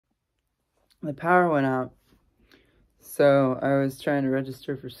the power went out. So I was trying to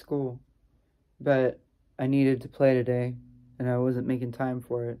register for school, but I needed to play today, and I wasn't making time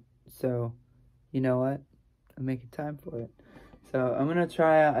for it. So, you know what? I'm making time for it. So I'm gonna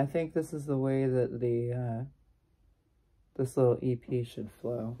try out. I think this is the way that the this little EP should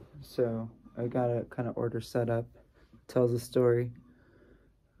flow. So I got a kind of order set up. Tells a story.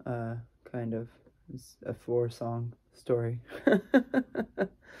 Kind of. It's a 4-song story.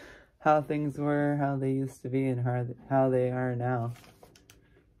 How things were, how they used to be, and how they are now.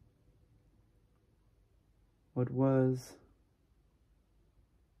 What was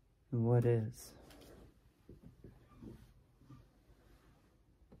and what is.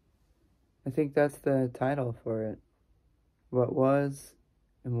 I think that's the title for it. What was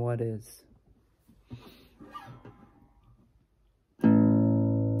and what is.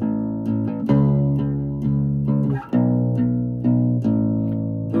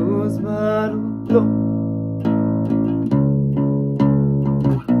 Blues bottle blow.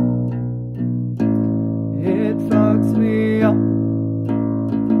 It fucks me up.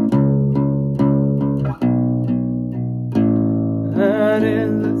 And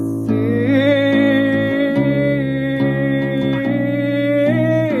in the sea,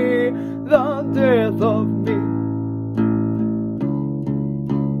 the death of me.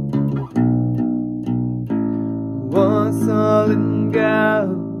 One sullen gal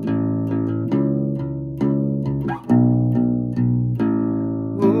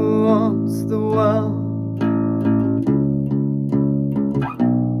who wants the world.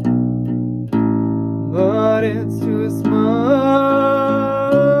 But it's too small.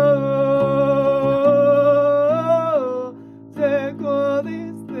 Take all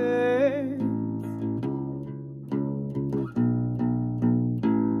these things,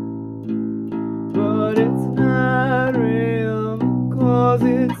 but it's not real because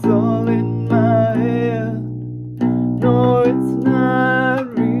it's all in my head. No, it's not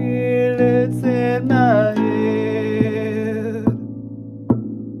real, it's in my head.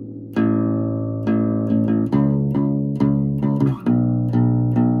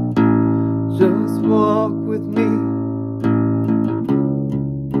 Just walk with me,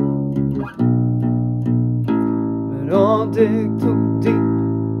 but don't dig too deep.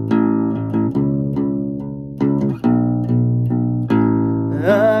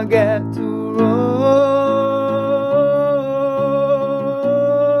 I get to rough,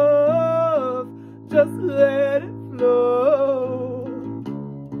 just let it flow.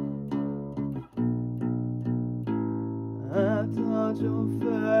 I touch your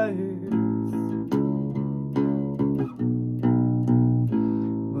face,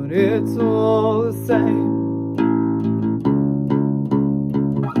 but it's all the same.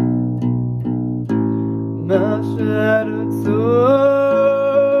 My shattered soul,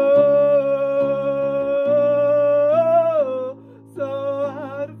 so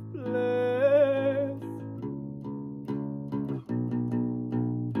out of place.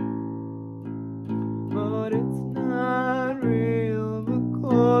 But it's not real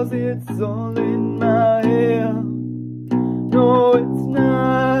because it's all in my head. No, it's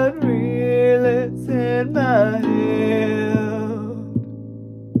not real, it's in my head.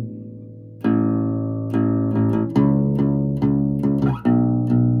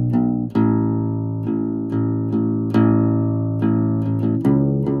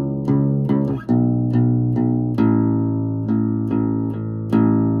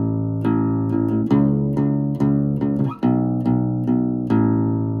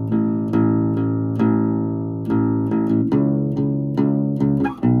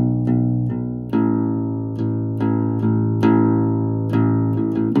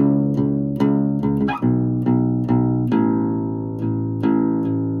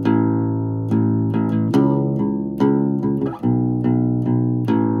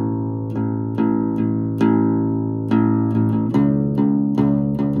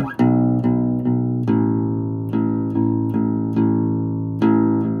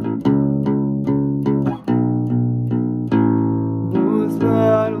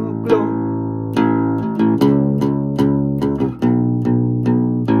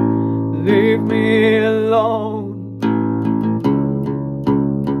 Leave me alone.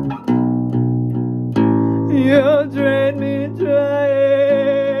 You drain me dry,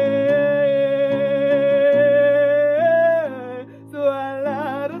 so I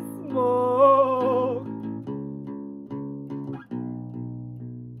light a smoke.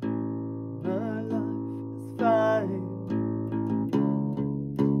 My life is fine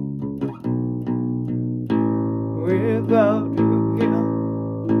without you here.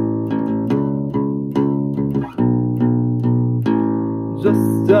 Just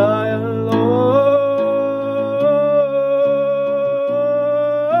die alone. alone,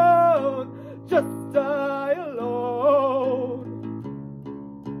 just die alone.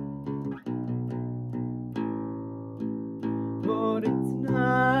 But it's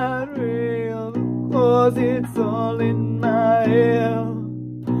not real, because it's all in my head.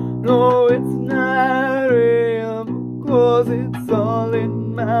 No, it's not real, because it's all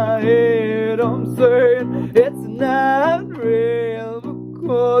in my head. I'm saying it's not real,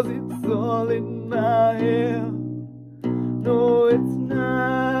 because it's all in my head. No, it's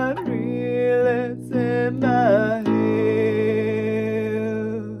not real, it's in my head.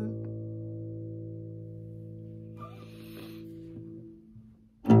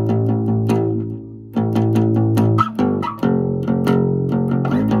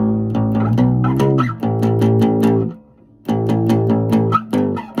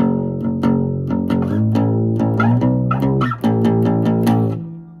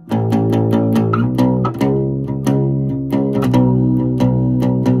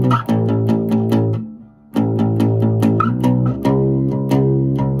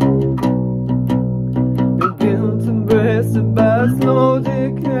 By slow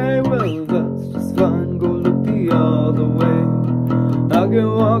decay, well that's just fine, go look the other way. I can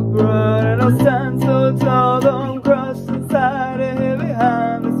walk bright and I'll stand so tall, though I'm crushed inside and here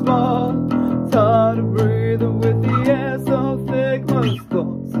behind this wall. It's hard to breathe with the air so thick. Most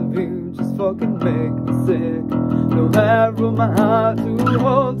thoughts of you just fucking make me sick. Don't have room my heart to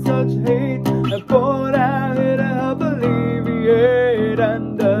hold such hate. I poured out here to help alleviate,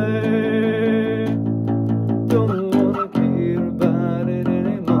 and I don't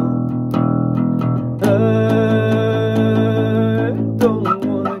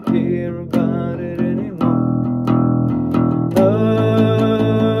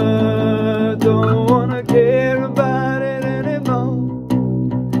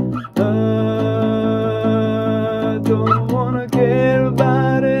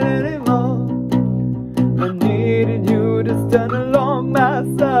stand along my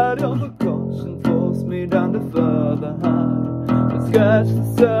side. Your precaution forced me down to further hide. But scratch the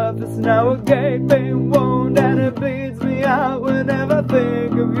surface, now a gaping wound, and it bleeds me out whenever I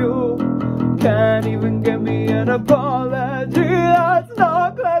think of you. Can't even give me an apology. That's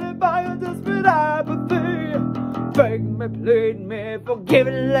not clouded by your desperate apathy. Beg me, plead me, forgive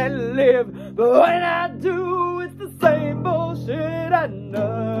and let it live. But when I do, it's the same bullshit, and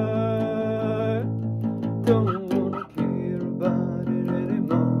I don't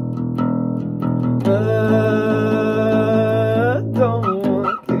I don't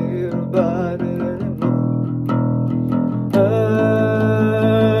wanna care about it anymore. I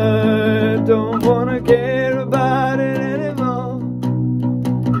don't wanna care about it anymore.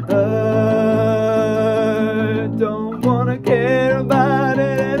 I don't wanna care about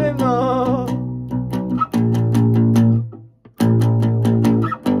it anymore.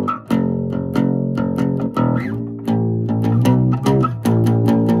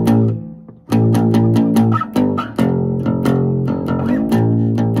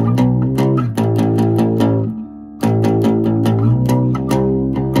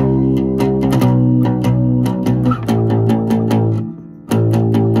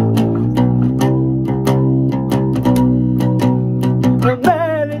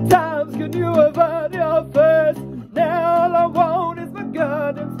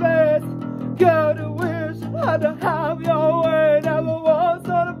 Girl, to wish I had to have your way. Never was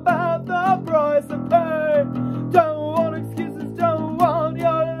thought about the price to pay. Don't want excuses, don't want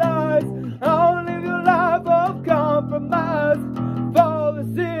your lies. I'll live your life of compromise. If all this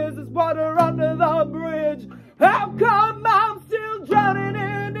is water under the bridge, how come I'm still drowning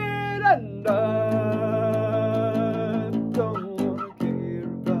in it? And I don't wanna care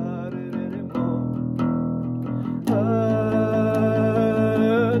about it anymore. I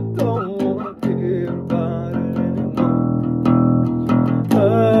don't wanna care about it anymore. I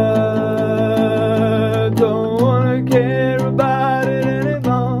don't wanna care about it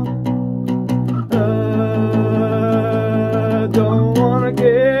anymore. I don't wanna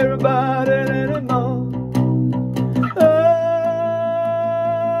care about it anymore. I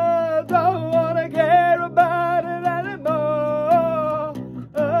don't wanna care about it anymore.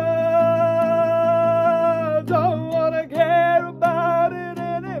 I don't wanna care about it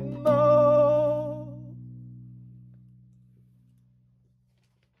anymore.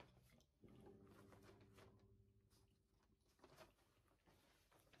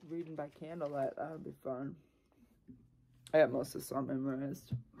 Reading by candlelight, that would be fun. I got most of the song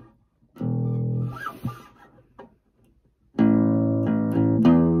memorized.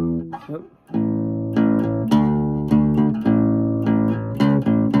 Yep.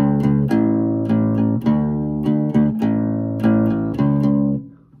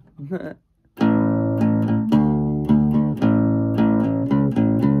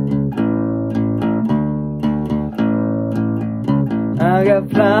 I got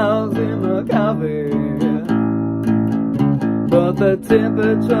flowers in my coffee, but the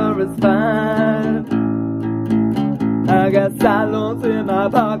temperature is fine. I got silence in my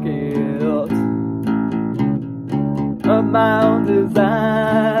pocket of my own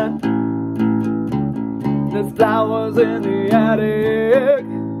design. There's flowers in the attic,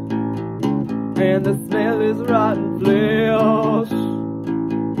 and the smell is rotten flesh.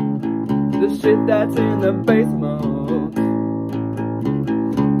 The shit that's in the basement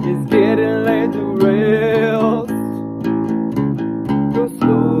is getting laid to rest. Go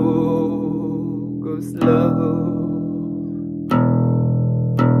slow, go slow.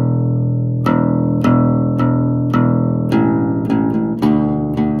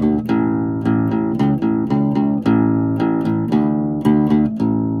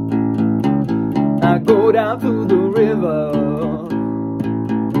 I go down to the river,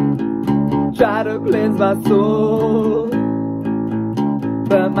 try to cleanse my soul,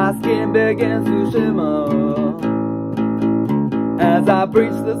 but my skin begins to shimmer as I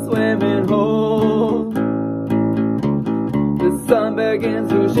breach the swimming hole. The sun begins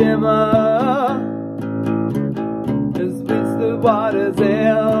to shimmer as meets the water's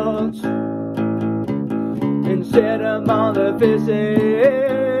edge and shed them on the fishes.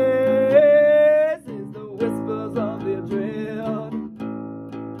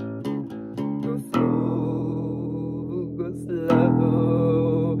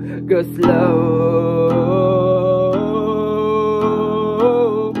 Go slow.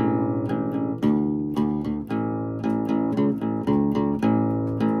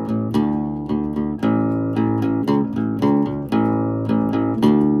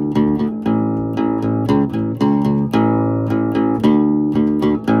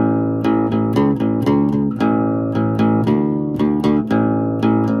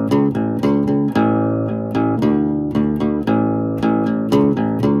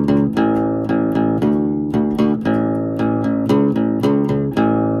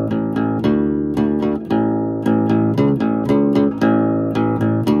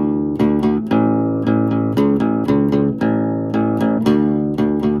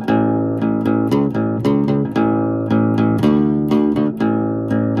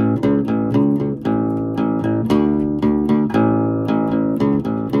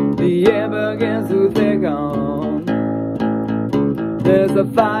 The air begins to thicken. There's a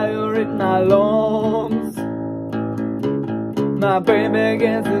fire in my lungs. My brain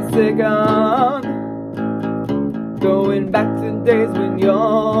begins to sicken, going back to days when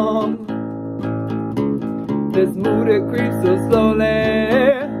young. This mood it creeps so slowly,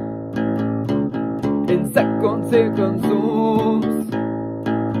 in seconds it consumes.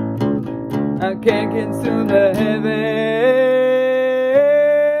 I can't consume the heavy.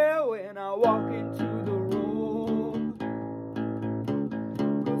 Walk into the room.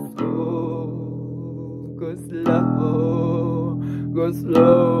 Go slow, go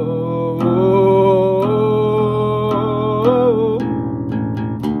slow.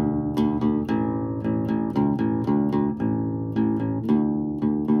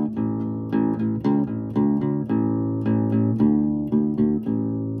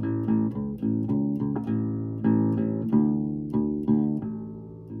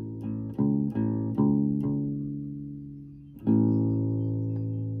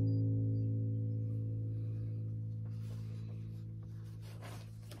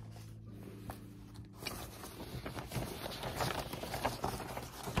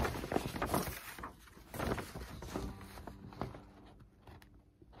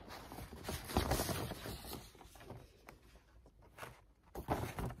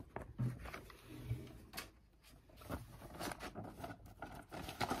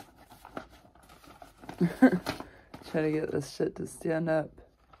 Try to get this shit to stand up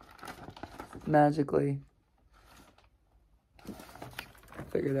magically. I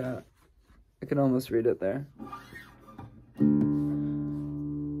figured it out. I can almost read it there.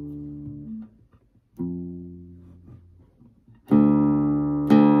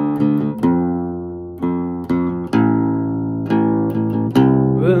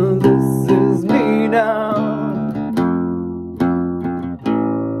 Well, this is me now.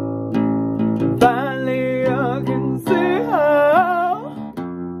 Finally, I can see how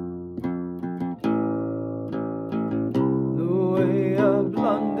the way I've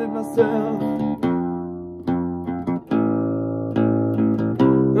blundered myself,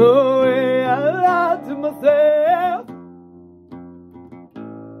 the way I lied to myself,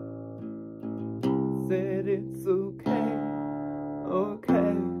 said it's okay,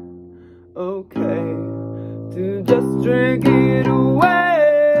 okay, okay, to just drink it away.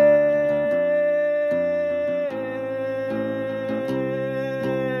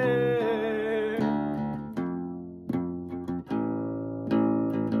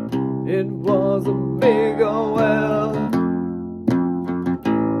 was a bigger well.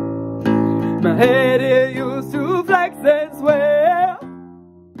 My head it used to flex and swell,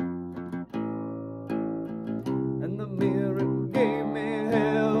 and the mirror gave me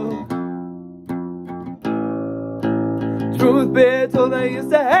hell. Truth be told, I used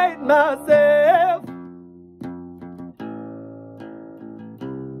to hate myself,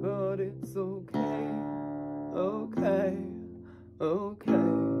 but it's okay, okay, okay,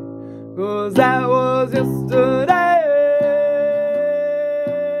 'cause that was yesterday.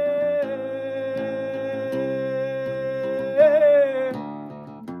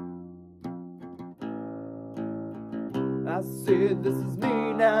 I said, this is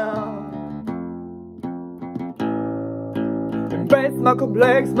me now. Embrace my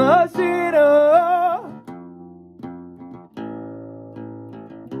complex machine,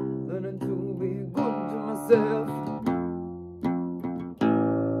 learning to be good to myself.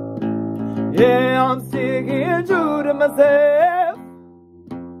 Yeah, I'm sticking true to myself,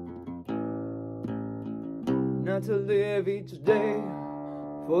 not to live each day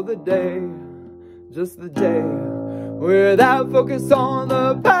for the day, just the day, without focus on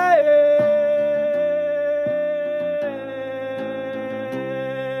the pain.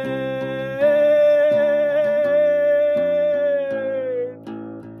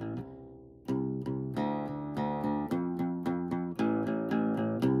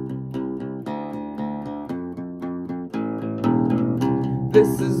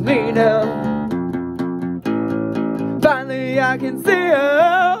 This is me now. Finally I can see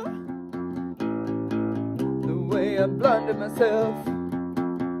her, the way I blundered myself,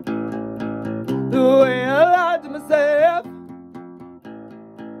 the way I lied to myself.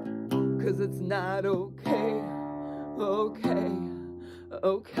 'Cause it's not okay, okay,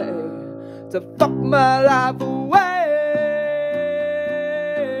 okay, to fuck my life away.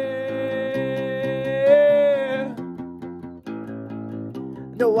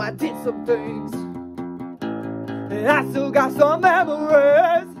 No, I did some things, and I still got some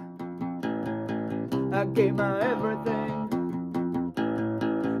memories. I gave my everything,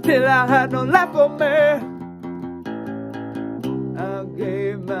 till I had no left for me. I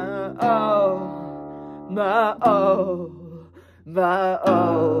gave my all, my all, my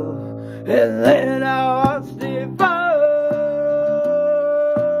all, and then I watched it fall.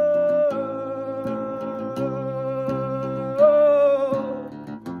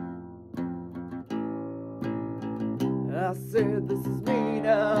 I said, this is me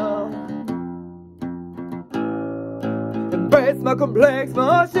now. Embrace my complex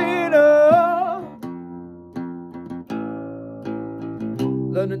machine,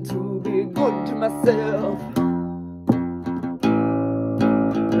 learning to be good to myself.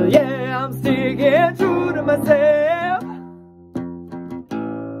 Yeah, I'm sticking true to myself,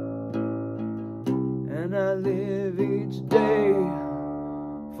 and I live each day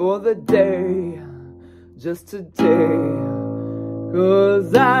for the day, just today,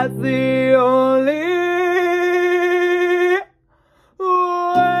 'cause that's the only way.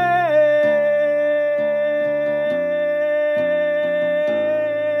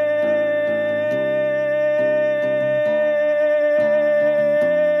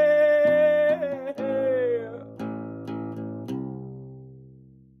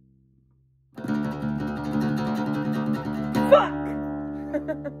 Fuck!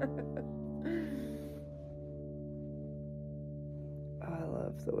 I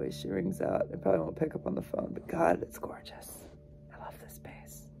love the way she rings out. I probably won't pick up on the phone, but God, it's gorgeous. I love this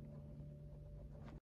bass.